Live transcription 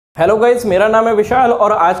Hello guys, मेरा नाम है विशाल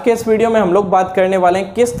और आज के इस वीडियो में हम लोग बात करने वाले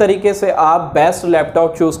हैं किस तरीके से आप बेस्ट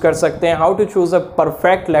लैपटॉप चूज कर सकते हैं। How to choose a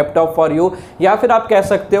perfect laptop for you, या फिर आप कह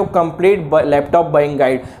सकते हो कंप्लीट लैपटॉप बाइंग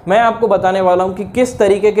गाइड। मैं आपको बताने वाला हूं कि किस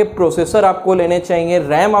तरीके के प्रोसेसर आपको लेने चाहिए,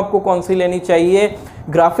 रैम आपको कौन सी लेनी चाहिए,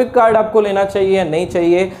 ग्राफिक कार्ड आपको लेना चाहिए या नहीं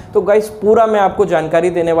चाहिए। तो गाइस पूरा मैं आपको जानकारी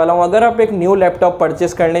देने वाला हूं। अगर आप एक न्यू लैपटॉप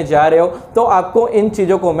परचेस करने जा रहे हो तो आपको इन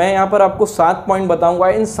चीज़ों को, मैं यहाँ पर आपको 7 पॉइंट बताऊंगा।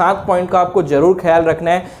 इन 7 पॉइंट का आपको जरूर ख्याल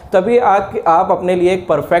रखना है, तभी आप अपने लिए एक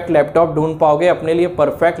परफेक्ट लैपटॉप ढूंढ पाओगे, अपने लिए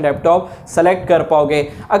परफेक्ट लैपटॉप सेलेक्ट कर पाओगे।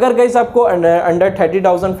 अगर गाइस आपको अंडर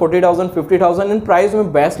 30,000, 40,000, 50,000 इन प्राइस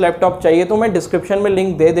में बेस्ट लैपटॉप चाहिए तो मैं डिस्क्रिप्शन में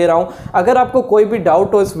लिंक दे दे रहा हूँ। अगर आपको कोई भी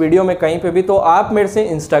डाउट हो इस वीडियो में कहीं पे भी तो आप मेरे से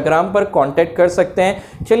इंस्टाग्राम पर कॉन्टैक्ट कर सकते हैं।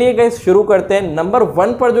 चलिए गाइस शुरू करते हैं। नंबर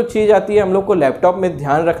 1 पर जो चीज़ आती है हम लोग को लैपटॉप में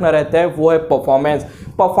ध्यान रखना रहता है वो है परफॉर्मेंस।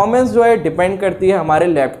 परफॉर्मेंस जो है डिपेंड करती है हमारे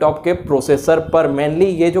लैपटॉप के प्रोसेसर पर। मेनली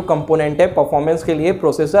ये जो कंपोनेंट है परफॉर्मेंस के लिए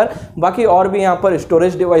प्रोसेसर, बाकी और भी यहाँ पर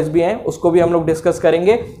स्टोरेज डिवाइस भी हैं, उसको भी हम लोग डिस्कस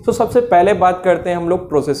करेंगे। तो सबसे पहले बात करते हैं हम लोग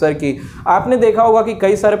प्रोसेसर की। आपने देखा होगा कि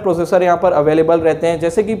कई सारे प्रोसेसर यहाँ पर अवेलेबल रहते हैं,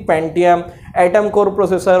 जैसे कि पेंटियम एटम कोर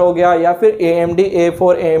प्रोसेसर हो गया, या फिर AMD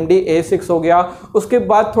A4, AMD A6 हो गया। उसके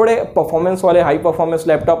बाद थोड़े परफॉर्मेंस वाले हाई परफॉर्मेंस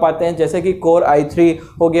लैपटॉप आते हैं, जैसे कि कोर i3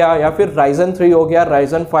 हो गया, या फिर Ryzen 3 हो गया,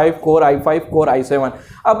 Ryzen 5, core i5, core i7।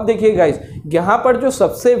 अब देखिए गाइस, यहाँ पर जो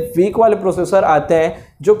सबसे वीक वाले प्रोसेसर आते हैं,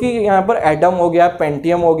 जो कि यहाँ पर एटम हो गया,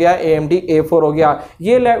 पेंटियम हो गया, AMD A4 हो गया,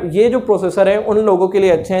 ये जो प्रोसेसर हैं उन लोगों के लिए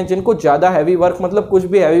अच्छे हैं जिनको ज़्यादा हैवी वर्क, मतलब कुछ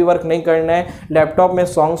भी हैवी वर्क नहीं करना है। लैपटॉप में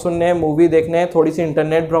सॉन्ग सुनने हैं, मूवी देखने हैं, थोड़ी सी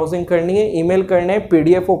इंटरनेट ब्राउजिंग करनी है, ईमेल करने हैं,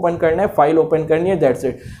 PDF ओपन करना है, फाइल ओपन करनी है, दैट्स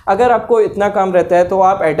इट। अगर आपको इतना काम रहता है तो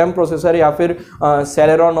आप एटम प्रोसेसर या फिर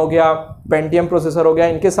सेलेरॉन हो गया, पेंटियम प्रोसेसर हो गया,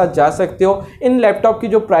 इनके साथ जा सकते हो। इन लैपटॉप की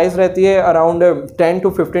जो प्राइस रहती है अराउंड 10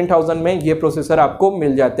 to 15,000 में ये प्रोसेसर आपको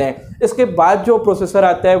मिल जाते हैं। इसके बाद जो प्रोसेसर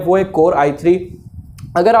आता है वो है कोर i3।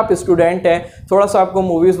 अगर आप स्टूडेंट हैं, थोड़ा सा आपको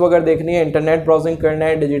मूवीज़ वगैरह देखनी है, इंटरनेट ब्राउजिंग करना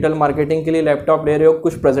है, डिजिटल मार्केटिंग के लिए लैपटॉप ले रहे हो,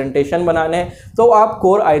 कुछ प्रेजेंटेशन बनाने हैं, तो आप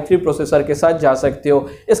कोर i3 प्रोसेसर के साथ जा सकते हो।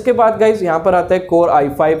 इसके बाद गाइस यहाँ पर आता है कोर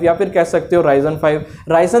i5, या फिर कह सकते हो Ryzen 5।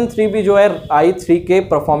 Ryzen 3 भी जो है i3 के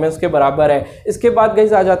परफॉर्मेंस के बराबर है। इसके बाद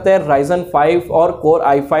गाइस आ जाता है Ryzen 5 और कोर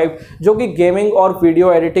i5, जो कि गेमिंग और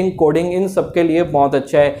वीडियो एडिटिंग, कोडिंग इन सब के लिए बहुत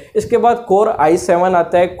अच्छा है। इसके बाद कोर i7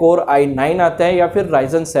 आता है, कोर i9 आता है, या फिर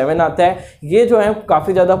Ryzen 7 आता है। ये जो है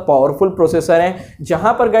काफ़ी ज़्यादा पावरफुल प्रोसेसर हैं,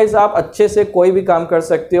 जहां पर गाइस आप अच्छे से कोई भी काम कर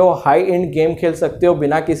सकते हो, हाई एंड गेम खेल सकते हो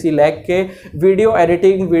बिना किसी लैग के, वीडियो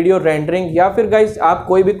एडिटिंग, वीडियो रेंडरिंग, या फिर गाइस आप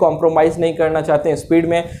कोई भी कॉम्प्रोमाइज़ नहीं करना चाहते हैं स्पीड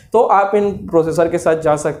में, तो आप इन प्रोसेसर के साथ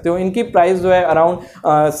जा सकते हो। इनकी प्राइस जो है अराउंड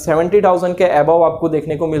 70,000 के अबव आपको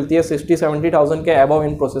देखने को मिलती है। 60-70,000 के अबव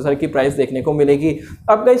इन प्रोसेसर की प्राइस देखने को मिलेगी।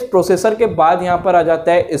 अब गाइस प्रोसेसर के बाद यहाँ पर आ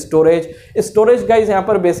जाता है स्टोरेज गाइस यहाँ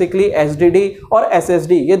पर बेसिकली HDD और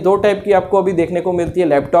SSD, ये दो टाइप की आपको अभी देखने को मिलती है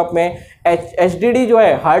लैपटॉप में। HDD जो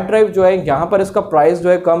है हार्ड ड्राइव जो है, यहाँ पर इसका प्राइस जो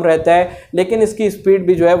है कम रहता है, लेकिन इसकी स्पीड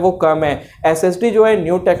भी जो है वो कम है। SSD जो है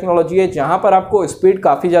न्यू टेक्नोलॉजी है, जहाँ पर आपको स्पीड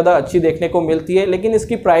काफ़ी ज़्यादा अच्छी देखने को मिलती है, लेकिन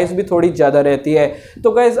इसकी प्राइस भी थोड़ी ज़्यादा रहती है।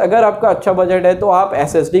 तो गाइस अगर आपका अच्छा बजट है तो आप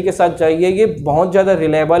SSD के साथ जाइए। ये बहुत ज़्यादा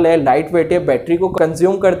रिलायबल है, लाइट वेट है, बैटरी को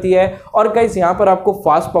कंज्यूम करती है, और गाइस यहाँ पर आपको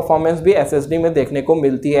फास्ट परफॉर्मेंस भी SSD में देखने को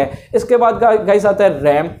मिलती है। इसके बाद गाइस आता है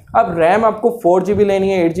रैम। अब रैम आपको 4 GB लेनी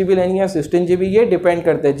है, 8 GB लेनी है, 16 GB, ये डिपेंड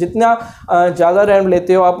करते हैं। जितना ज़्यादा रैम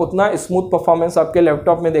लेते हो आप उतना स्मूथ परफॉर्मेंस आपके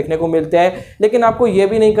लैपटॉप में देखने को मिलता है। लेकिन आपको ये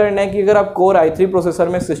भी नहीं करना है कि अगर आप कोर i3 प्रोसेसर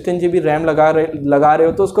में 16 GB रैम लगा रहे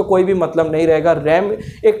हो तो उसका कोई भी मतलब नहीं रहेगा। रैम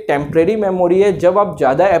एक टेम्परेरी मेमोरी है, जब आप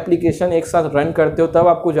ज़्यादा एप्लीकेशन एक साथ रन करते हो तब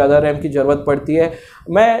आपको ज़्यादा रैम की ज़रूरत पड़ती है।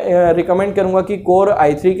 मैं रिकमेंड करूँगा कि कोर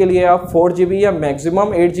i3 के लिए आप 4 GB या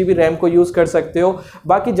मैक्सिमम 8 GB रैम को यूज़ कर सकते हो।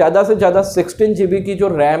 बाकी ज़्यादा से ज़्यादा 16 GB की जो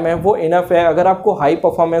रैम है वो इनफ है। अगर आपको high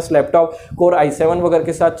performance laptop core i7 वगैरह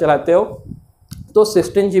के साथ चलाते हो तो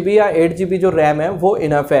 16 GB या 8 GB जो रैम है वो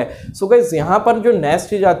इनफ है। सो गाइस यहाँ पर जो नेक्स्ट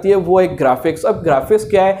चीज़ आती है वो एक ग्राफिक्स। अब ग्राफिक्स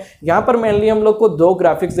क्या है, यहाँ पर मेनली हम लोग को 2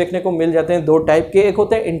 ग्राफिक्स देखने को मिल जाते हैं, 2 टाइप के। एक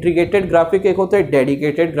होता है इंटीग्रेटेड ग्राफिक, एक होता है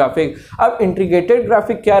डेडिकेटेड ग्राफिक। अब इंटीग्रेटेड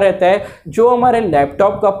ग्राफिक क्या रहता है, जो हमारे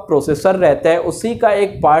लैपटॉप का प्रोसेसर रहता है उसी का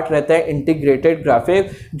एक पार्ट रहता है इंटीग्रेटेड ग्राफिक,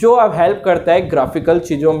 जो अब हेल्प करता है ग्राफिकल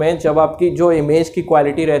चीज़ों में। जब आपकी जो इमेज की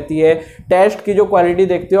क्वालिटी रहती है, टेक्स्ट की जो क्वालिटी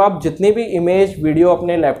देखते हो आप, जितनी भी इमेज वीडियो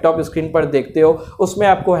अपने लैपटॉप स्क्रीन पर देखते हो उसमें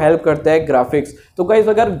आपको हेल्प करता है ग्राफिक्स। तो गाइस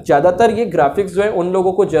अगर ज़्यादातर ये ग्राफिक्स जो है उन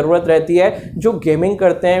लोगों को ज़रूरत रहती है जो गेमिंग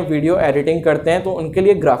करते हैं, वीडियो एडिटिंग करते हैं, तो उनके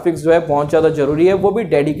लिए ग्राफिक्स जो है बहुत ज़्यादा ज़रूरी है, वो भी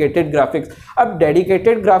डेडिकेटेड ग्राफिक्स। अब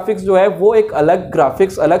डेडिकेटेड ग्राफिक्स जो है वो एक अलग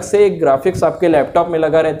ग्राफिक्स, अलग से एक ग्राफिक्स आपके लैपटॉप में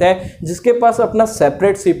लगा रहता है, जिसके पास अपना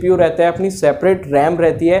सेपरेट CPU रहता है, अपनी सेपरेट रैम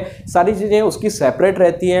रहती है, सारी चीज़ें उसकी सेपरेट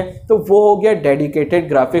रहती हैं। तो वो हो गया डेडिकेटेड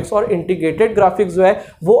ग्राफिक्स। और इंटीग्रेटेड ग्राफिक्स जो है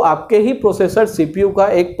वो आपके ही प्रोसेसर CPU का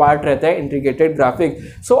एक पार्ट रहता है, इंटीग्रेटेड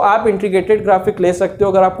ग्राफिक्स। सो आप इंटीग्रेटेड ग्राफिक ले सकते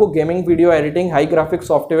हो। अगर आपको gaming, video editing, high graphic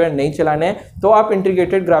software नहीं चलाने हैं तो आप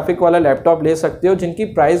इंटीग्रेटेड ग्राफिक वाला लैपटॉप ले सकते हो, जिनकी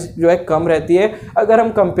प्राइस जो है कम रहती है अगर हम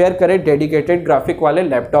कंपेयर करें डेडिकेटेड ग्राफिक वाले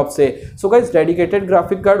लैपटॉप से। So guys dedicated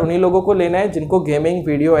graphic card उन्हीं लोगों को लेना है जिनको gaming,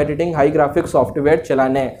 video editing, high graphic software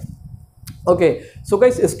चलाने हैं। ओके, सो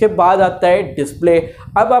गाइस इसके बाद आता है डिस्प्ले।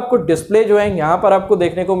 अब आपको डिस्प्ले जो है यहाँ पर आपको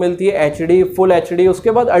देखने को मिलती है HD, फुल HD,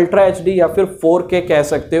 उसके बाद अल्ट्रा HD या फिर 4K कह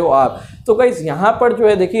सकते हो आप। तो गाइस यहाँ पर जो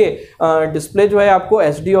है देखिए डिस्प्ले जो है आपको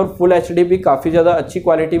HD और फुल HD भी काफ़ी ज़्यादा अच्छी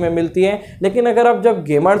क्वालिटी में मिलती है। लेकिन अगर आप जब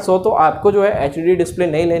गेमर्स हो तो आपको जो है HD डिस्प्ले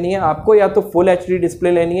नहीं लेनी है, आपको या तो फुल HD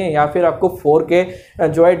डिस्प्ले लेनी है या फिर आपको 4K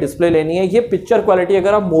जो है डिस्प्ले लेनी है। ये पिक्चर क्वालिटी,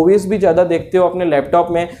 अगर आप मूवीज़ भी ज़्यादा देखते हो अपने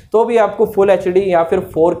लैपटॉप में तो भी आपको फुल HD या फिर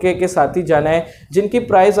 4K के साथ ही जाना है, जिनकी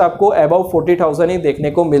प्राइस आपको अबाउ 40,000 ही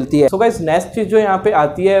देखने को मिलती है। सो गाइस नेक्स्ट चीज़ जो यहाँ पे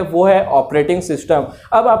आती है वो है ऑपरेटिंग सिस्टम।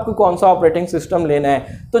 अब आपको कौन सा ऑपरेटिंग सिस्टम लेना है,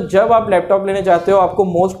 तो जब आप लैपटॉप लेने जाते हो आपको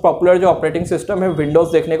मोस्ट पॉपुलर जो ऑपरेटिंग सिस्टम है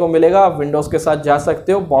विंडोज़ देखने को मिलेगा। आप विंडोज़ के साथ जा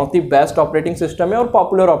सकते हो, बहुत ही बेस्ट ऑपरेटिंग सिस्टम है और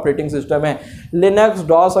पॉपुलर ऑपरेटिंग सिस्टम है। लिनक्स,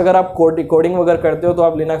 डॉस, अगर आप कोडिंग वगैरह करते हो तो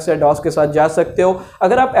आप लिनक्स या डॉस के साथ जा सकते हो।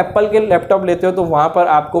 अगर आप एप्पल के लैपटॉप लेते हो तो वहाँ पर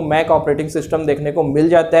आपको मैक ऑपरेटिंग सिस्टम देखने को मिल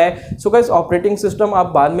जाता है। सो गाइस ऑपरेटिंग सिस्टम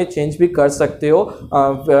आप बाद में चेंज भी कर सकते हो।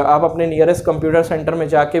 आप अपने नियरेस्ट कंप्यूटर सेंटर में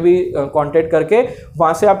जाके भी कांटेक्ट करके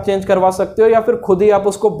वहाँ से आप चेंज करवा सकते हो, या फिर खुद ही आप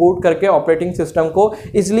उसको बूट करके ऑपरेटिंग सिस्टम को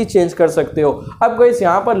इजीली चेंज कर सकते हो। अब गाइस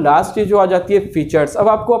यहाँ पर लास्ट चीज जो आ जाती है फीचर्स। अब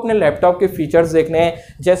आपको अपने लैपटॉप के फीचर्स देखने हैं,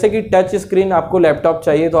 जैसे कि टच स्क्रीन, आपको लैपटॉप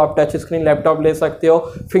चाहिए तो आप टच स्क्रीन लैपटॉप ले सकते हो।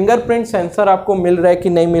 फिंगरप्रिंट सेंसर आपको मिल रहा है कि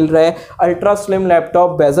नहीं मिल रहा है, ultra slim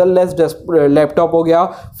laptop, bezel less laptop हो गया,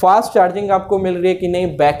 फास्ट चार्जिंग आपको मिल रही है कि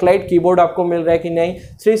नहीं, बैकलाइट कीबोर्ड आपको मिल रहा है कि नहीं,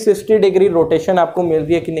 360 डिग्री रोटेशन आपको मिल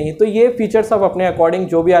रही है कि नहीं। तो ये फीचर्स आप अपने अकॉर्डिंग,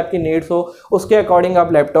 जो भी आपकी नीड्स हो उसके अकॉर्डिंग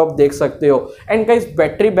आप लैपटॉप देख सकते हो। एंड गाइस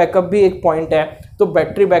बैटरी बैकअप भी एक पॉइंट है, तो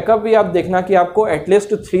बैटरी बैकअप भी आप देखना कि आपको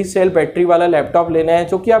एटलीस्ट 3 सेल बैटरी वाला लैपटॉप लेना है,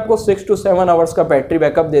 जो कि आपको 6 to 7 आवर्स का बैटरी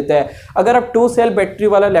बैकअप देता है। अगर आप 2 सेल बैटरी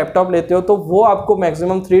वाला लैपटॉप लेते हो तो वो आपको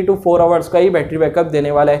मैक्सिमम 3 to 4 आवर्स का ही बैटरी बैकअप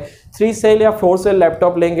देने वाला है। 3 सेल या 4 सेल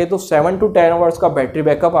लैपटॉप लेंगे तो 7 to 10 आवर्स का बैटरी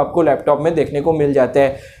बैकअप आपको लैपटॉप में देखने को मिल जाता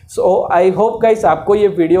है। सो आई होप गाइस आपको ये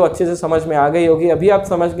वीडियो अच्छे से समझ में आ गई होगी। अभी आप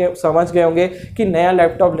समझ गए होंगे कि नया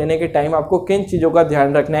लैपटॉप लेने के टाइम आपको किन चीज़ों का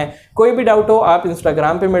ध्यान रखना है। कोई भी डाउट हो आप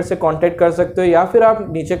इंस्टाग्राम पे मेरे से कांटेक्ट कर सकते हो, या फिर आप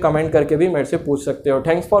नीचे कमेंट करके भी मेरे से पूछ सकते हो।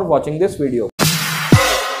 Thanks for watching this video.